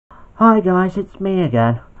Hi guys, it's me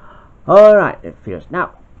again. Alright viewers,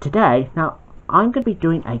 today I'm going to be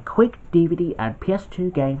doing a quick DVD and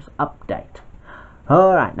PS2 Games update.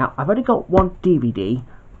 Alright, I've only got one DVD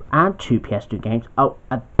and two PS2 games.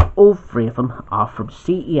 And all three of them are from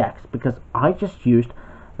CEX because I just used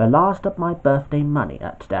the last of my birthday money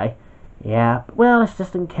today. Yeah, well, it's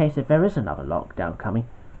just in case if there is another lockdown coming.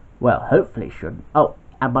 Well, hopefully it shouldn't.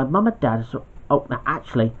 And my mum and dad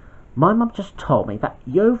actually, my mum just told me that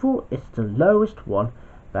Yeovil is the lowest one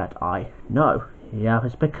that I know. Yeah,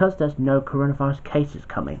 it's because there's no coronavirus cases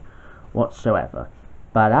coming whatsoever.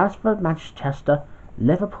 But as for Manchester,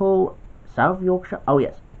 Liverpool, South Yorkshire,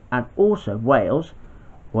 and also Wales,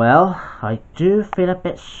 well, I do feel a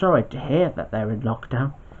bit sorry to hear that they're in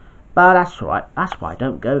lockdown. But that's alright, that's why I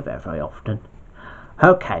don't go there very often.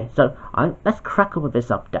 Okay, so let's crack on with this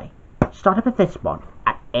update. Starting with this one,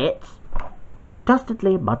 and it's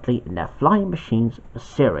Dastardly and Mudley in their Flying Machines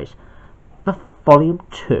series, the Volume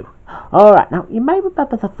 2. Alright, now you may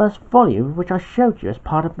remember the first volume which I showed you as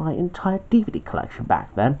part of my entire DVD collection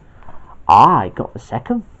back then. I got the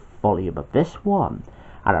second volume of this one,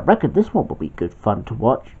 and I reckon this one will be good fun to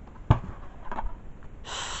watch.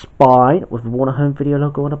 Spine with the Warner Home Video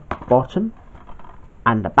logo on the bottom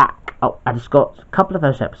and the back. And it's got a couple of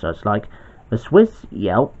those episodes like The Swiss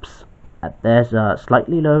Yelps, there's a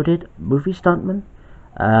Slightly Loaded, Movie Stuntman,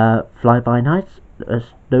 Fly By Nights,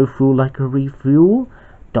 No Fool Like a Refuel,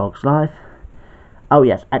 Dog's Life.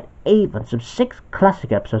 And even some 6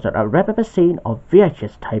 classic episodes that I remember seeing on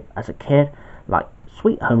VHS tape as a kid, like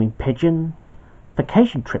Sweet Homing Pigeon,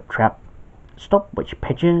 Vacation Trip Trap, Stop Witch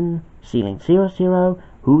Pigeon, Ceiling 00,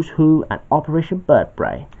 Who's Who, and Operation Bird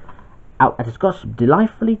Brain. And it's got some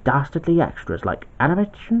delightfully dastardly extras like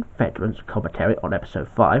Animation Veterans commentary on episode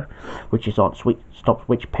 5, which is on Stop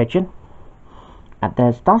Witch Pigeon. And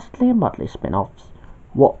there's Dastardly and Mudley spin-offs.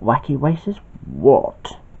 What Wacky Races?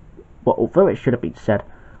 What? Well, although it should have been said,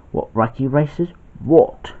 What Wacky Races?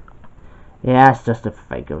 What? Yeah, it's just a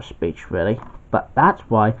figure of speech, really. But that's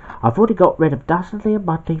why I've already got rid of Dastardly and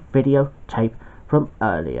Mudley video tape from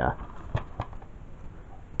earlier.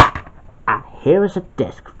 And here is a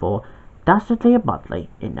disc for Dastardly and Mudley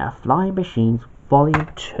in their Flying Machines Volume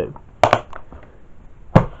 2.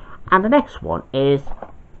 And the next one is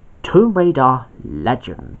Tomb Raider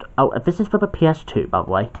Legend. This is for the PS2, by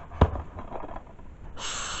the way.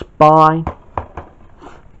 Spine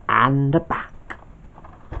and the back.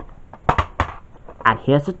 And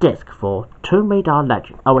here's a disc for Tomb Raider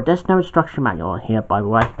Legend. There's no instruction manual on here, by the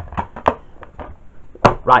way.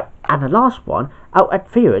 Right, and the last one,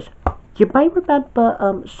 viewers, you may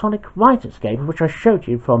remember Sonic Riders game, which I showed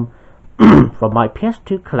you from from my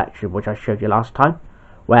PS2 collection, which I showed you last time.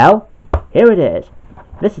 Well, here it is.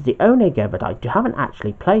 This is the only game that I haven't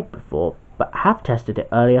actually played before, but have tested it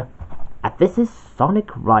earlier. And this is Sonic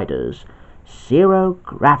Riders Zero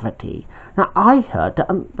Gravity. Now, I heard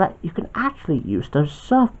that you can actually use those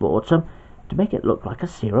surfboards to make it look like a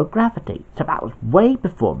zero gravity. So that was way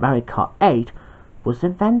before Mario Kart 8 was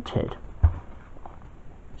invented.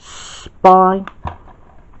 Spine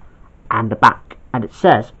and the back, and it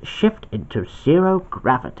says shift into zero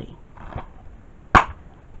gravity.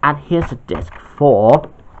 And here's a disc for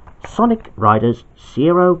Sonic Riders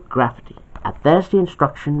Zero Gravity, and there's the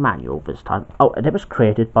instruction manual this time. And it was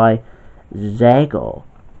created by Zego.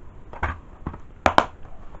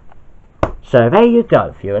 So there you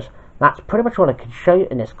go, viewers. That's pretty much all I can show you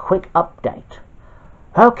in this quick update.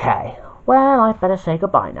 Okay, well, I better say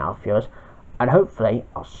goodbye now, viewers. And hopefully,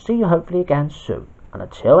 I'll see you again soon. And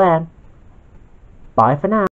until then, bye for now.